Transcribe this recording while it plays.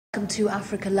welcome to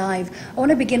Africa Live. I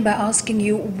want to begin by asking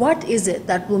you, what is it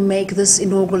that will make this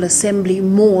inaugural assembly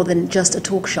more than just a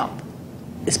talk shop?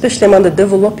 Especially among the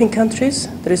developing countries,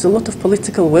 there is a lot of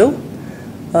political will,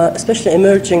 especially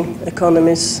emerging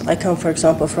economies. I come, for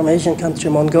example, from Asian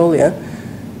country, Mongolia,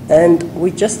 and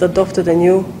we just adopted a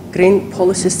new green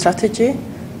policy strategy,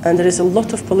 and there is a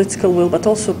lot of political will, but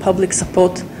also public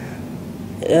support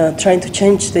trying to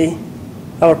change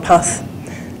our path.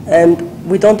 And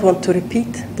we don't want to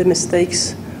repeat the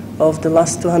mistakes of the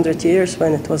last 200 years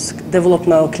when it was develop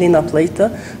now, clean up later.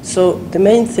 So the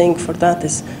main thing for that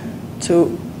is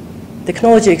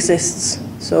technology exists,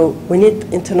 so we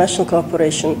need international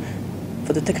cooperation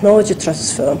for the technology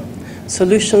transfer.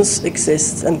 Solutions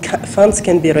exist and funds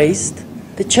can be raised.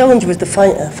 The challenge with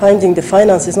finding the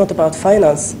finance is not about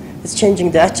finance, it's changing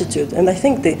the attitude. And I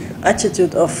think the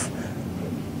attitude of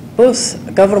both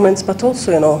governments, but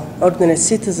also, ordinary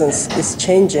citizens is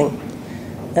changing.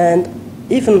 And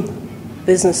even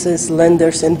businesses,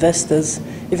 lenders, investors,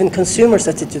 even consumers'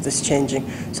 attitude is changing.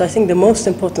 So I think the most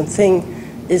important thing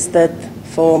is that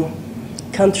for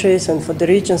countries and for the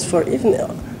regions, for even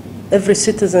every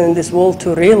citizen in this world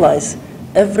to realize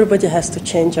everybody has to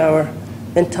change our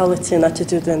mentality and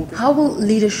attitude. And how will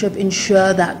leadership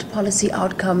ensure that policy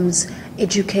outcomes,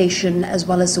 education, as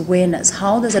well as awareness,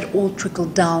 how does that all trickle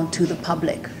down to the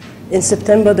public? In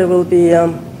September, there will be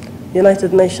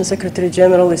United Nations Secretary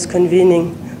General is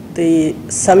convening the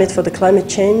Summit for the Climate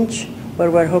Change, where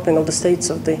we're hoping all the states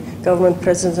of the government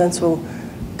presidents will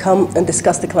come and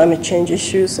discuss the climate change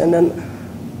issues. And then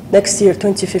next year,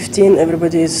 2015,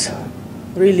 everybody is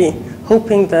really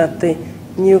hoping that the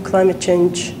new climate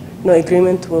change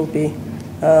agreement will be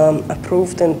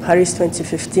approved in Paris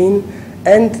 2015.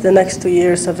 And the next 2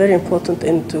 years are very important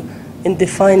in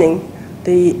defining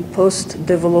the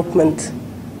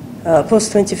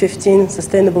post-2015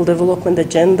 Sustainable Development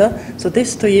Agenda. So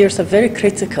these 2 years are very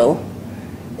critical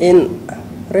in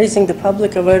raising the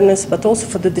public awareness, but also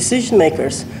for the decision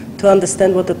makers to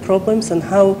understand what the problems and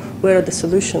where are the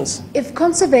solutions. If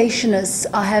conservationists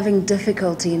are having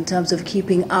difficulty in terms of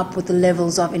keeping up with the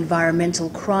levels of environmental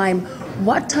crime,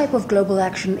 what type of global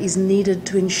action is needed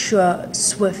to ensure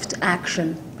swift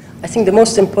action? I think the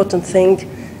most important thing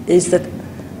is that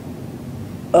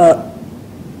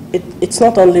it's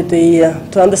not only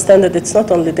to understand that it's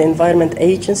not only the environment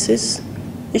agencies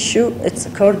issue,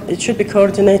 it should be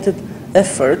coordinated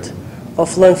effort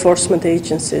of law enforcement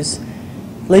agencies,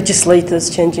 legislators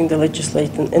changing the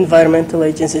legislation, environmental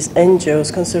agencies,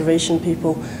 NGOs, conservation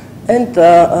people, and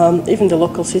even the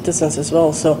local citizens as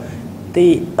well. So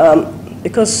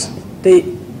because the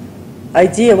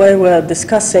idea why we're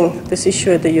discussing this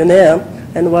issue at the UNEA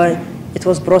and why it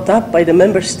was brought up by the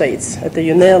member states at the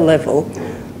UNEA level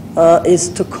is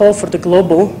to call for the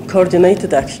global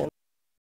coordinated action.